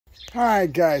All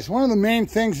right, guys, one of the main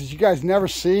things that you guys never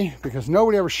see, because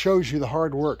nobody ever shows you the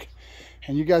hard work,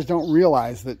 and you guys don't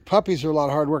realize that puppies are a lot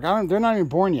of hard work. They're not even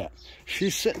born yet.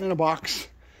 She's sitting in a box.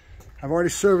 I've already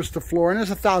serviced the floor, and there's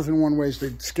 1,001 ways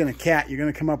to skin a cat. You're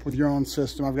going to come up with your own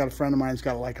system. I've got a friend of mine who's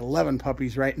got like 11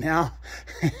 puppies right now,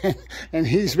 and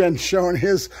he's been showing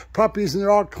his puppies, and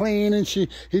they're all clean, and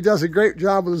he does a great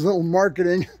job with his little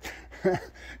marketing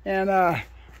and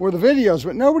with the videos,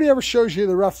 but nobody ever shows you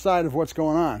the rough side of what's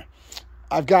going on.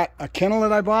 I've got a kennel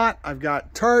that I bought. I've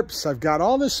got tarps. I've got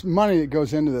all this money that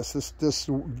goes into this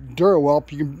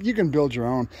Dura-Whelp. You can build your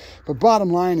own. But bottom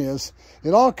line is,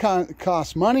 it all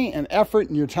costs money and effort,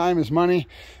 and your time is money.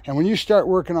 And when you start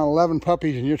working on 11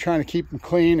 puppies and you're trying to keep them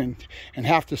clean and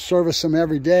have to service them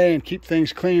every day and keep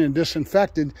things clean and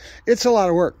disinfected, it's a lot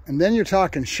of work. And then you're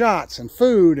talking shots and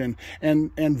food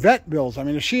and vet bills. I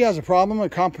mean, if she has a problem, a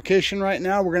complication right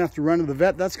now, we're going to have to run to the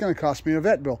vet. That's going to cost me a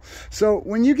vet bill. So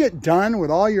when you get done with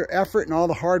all your effort and all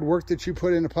the hard work that you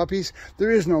put into puppies,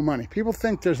 there is no money. People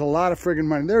think there's a lot of friggin'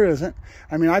 money. There isn't.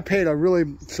 I mean, I paid a really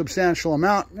substantial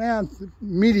amount,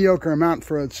 mediocre amount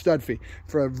for a stud fee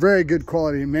for a very good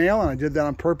quality male, and I did that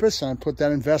on purpose, and I put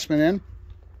that investment in.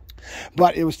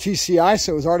 But it was TCI,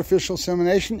 so it was artificial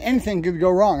insemination. Anything could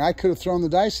go wrong. I could have thrown the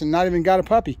dice and not even got a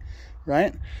puppy,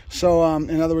 right? So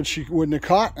in other words, she wouldn't have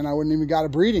caught, and I wouldn't even got a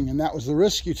breeding, and that was the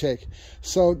risk you take.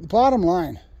 So the bottom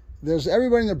line, there's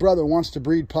everybody and their brother wants to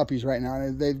breed puppies right now,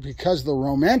 and because the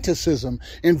romanticism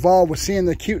involved with seeing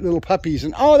the cute little puppies,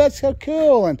 and oh, that's so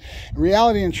cool. And in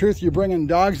reality and truth, you're bringing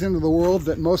dogs into the world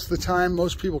that most of the time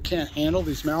most people can't handle.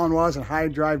 These Malinois and high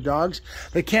drive dogs,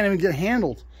 they can't even get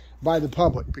handled by the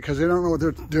public because they don't know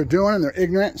what they're doing, and they're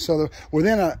ignorant. So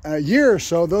within a year or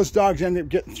so, those dogs end up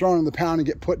getting thrown in the pound and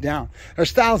get put down.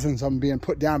 There's thousands of them being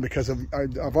put down because of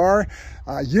our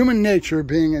human nature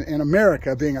being in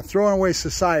America, being a throwing away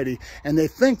society, and they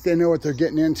think they know what they're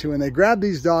getting into, and they grab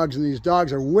these dogs, and these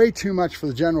dogs are way too much for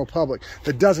the general public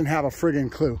that doesn't have a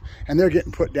friggin' clue, and they're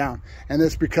getting put down. And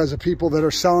it's because of people that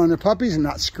are selling their puppies and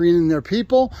not screening their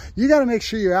people. You got to make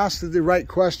sure you ask the right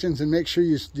questions, and make sure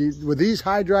you with these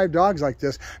high drive dogs like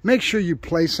this, make sure you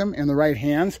place them in the right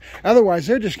hands. Otherwise,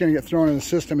 they're just going to get thrown in the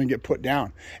system and get put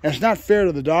down. And it's not fair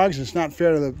to the dogs. It's not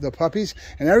fair to the puppies.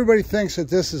 And everybody thinks that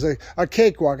this is a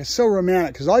cakewalk. It's so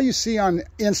romantic because all you see on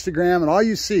Instagram and all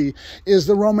you see is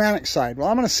the romantic side. Well,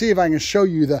 I'm going to see if I can show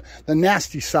you the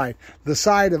nasty side, the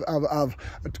side of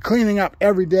cleaning up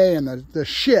every day, and the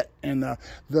shit and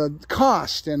the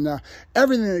cost and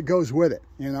everything that goes with it,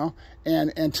 you know,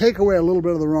 and take away a little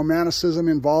bit of the romanticism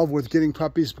involved with getting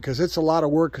puppies, because it's a lot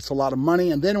of work, it's a lot of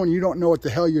money, and then when you don't know what the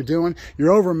hell you're doing,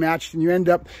 you're overmatched, and you end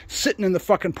up sitting in the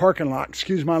fucking parking lot,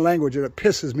 excuse my language, and it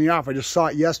pisses me off. I just saw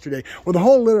it yesterday with a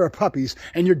whole litter of puppies,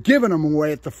 and you're giving them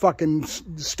away at the fucking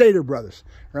Stater Brothers,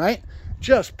 right?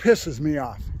 Just pisses me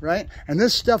off, right? And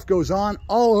this stuff goes on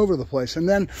all over the place, and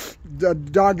then the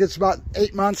dog gets about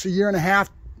 8 months, a year and a half,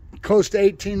 close to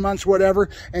 18 months, whatever,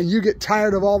 and you get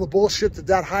tired of all the bullshit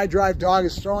that high drive dog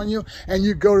is throwing you, and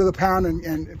you go to the pound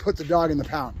and put the dog in the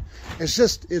pound.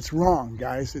 It's wrong,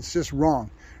 guys. It's just wrong,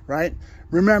 right?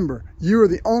 Remember, you are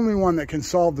the only one that can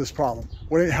solve this problem.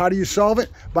 How do you solve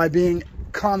it? By being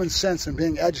common sense and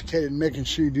being educated and making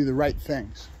sure you do the right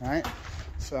things, right?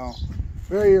 So,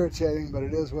 very irritating, but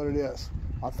it is what it is.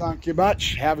 I'll thank you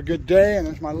much. Have a good day, and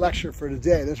there's my lecture for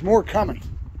today. There's more coming.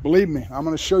 Believe me, I'm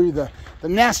going to show you the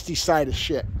nasty side of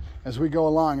shit as we go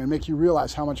along and make you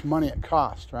realize how much money it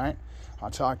costs, right?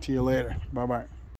 I'll talk to you later. Bye-bye.